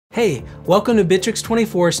Hey, welcome to Bitrix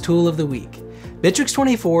 24's Tool of the Week. Bitrix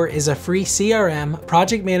 24 is a free CRM,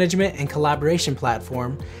 project management, and collaboration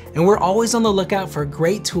platform, and we're always on the lookout for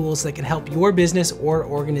great tools that can help your business or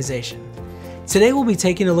organization. Today we'll be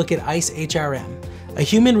taking a look at IceHRM, a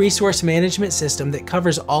human resource management system that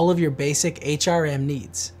covers all of your basic HRM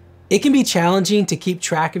needs. It can be challenging to keep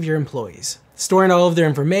track of your employees, storing all of their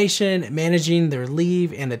information, managing their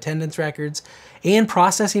leave and attendance records, and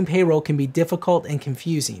processing payroll can be difficult and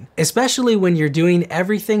confusing, especially when you're doing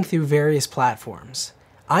everything through various platforms.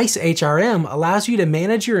 IceHRM allows you to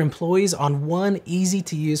manage your employees on one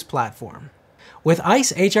easy-to-use platform. With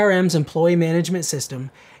IceHRM's employee management system,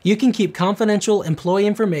 you can keep confidential employee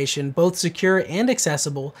information both secure and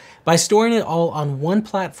accessible by storing it all on one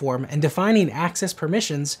platform and defining access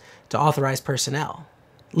permissions to authorized personnel.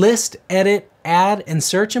 List, edit, add, and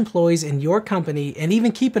search employees in your company and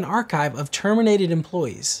even keep an archive of terminated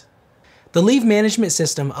employees. The leave management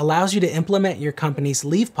system allows you to implement your company's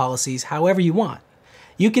leave policies however you want.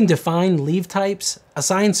 You can define leave types,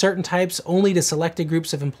 assign certain types only to selected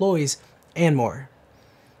groups of employees, and more.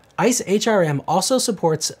 IceHRM also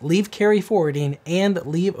supports leave carry forwarding and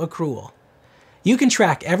leave accrual. You can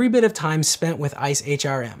track every bit of time spent with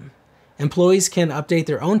IceHRM. Employees can update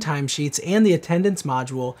their own timesheets, and the attendance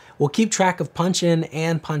module will keep track of punch-in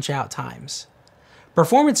and punch-out times.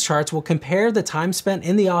 Performance charts will compare the time spent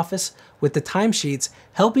in the office with the timesheets,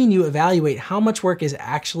 helping you evaluate how much work is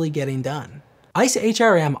actually getting done.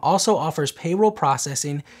 IceHRM also offers payroll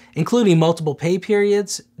processing, including multiple pay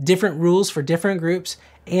periods, different rules for different groups,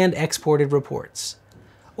 and exported reports.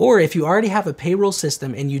 Or if you already have a payroll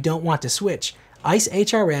system and you don't want to switch,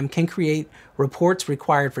 IceHRM can create reports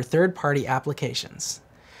required for third-party applications.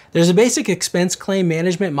 There's a basic expense claim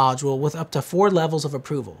management module with up to 4 levels of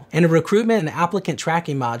approval, and a recruitment and applicant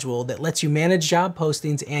tracking module that lets you manage job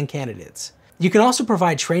postings and candidates. You can also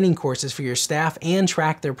provide training courses for your staff and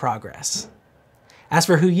track their progress. As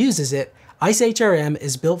for who uses it, IceHRM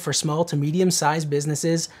is built for small to medium-sized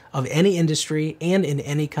businesses of any industry and in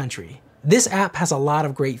any country. This app has a lot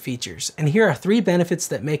of great features, and here are 3 benefits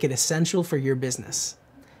that make it essential for your business.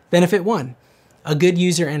 Benefit 1, a good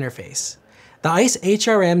user interface. The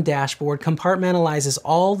IceHRM dashboard compartmentalizes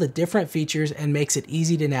all the different features and makes it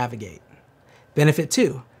easy to navigate. Benefit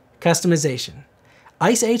 2, customization.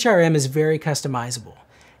 IceHRM is very customizable.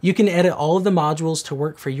 You can edit all of the modules to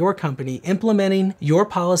work for your company, implementing your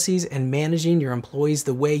policies and managing your employees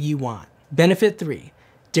the way you want. Benefit 3,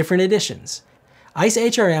 different editions.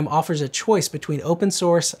 IceHRM offers a choice between open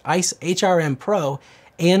source IceHRM Pro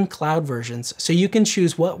and cloud versions, so you can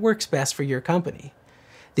choose what works best for your company.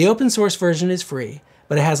 The open source version is free,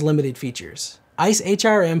 but it has limited features.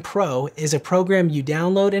 IceHRM Pro is a program you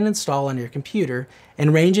download and install on your computer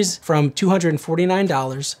and ranges from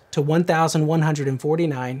 $249 to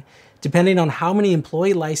 $1,149, depending on how many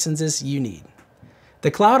employee licenses you need. The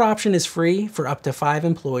cloud option is free for up to 5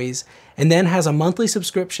 employees and then has a monthly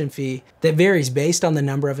subscription fee that varies based on the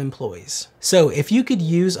number of employees. So if you could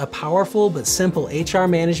use a powerful but simple HR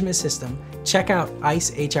management system, check out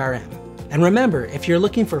IceHRM. And remember, if you're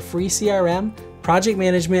looking for free CRM, project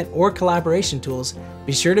management, or collaboration tools,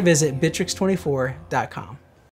 be sure to visit bitrix24.com.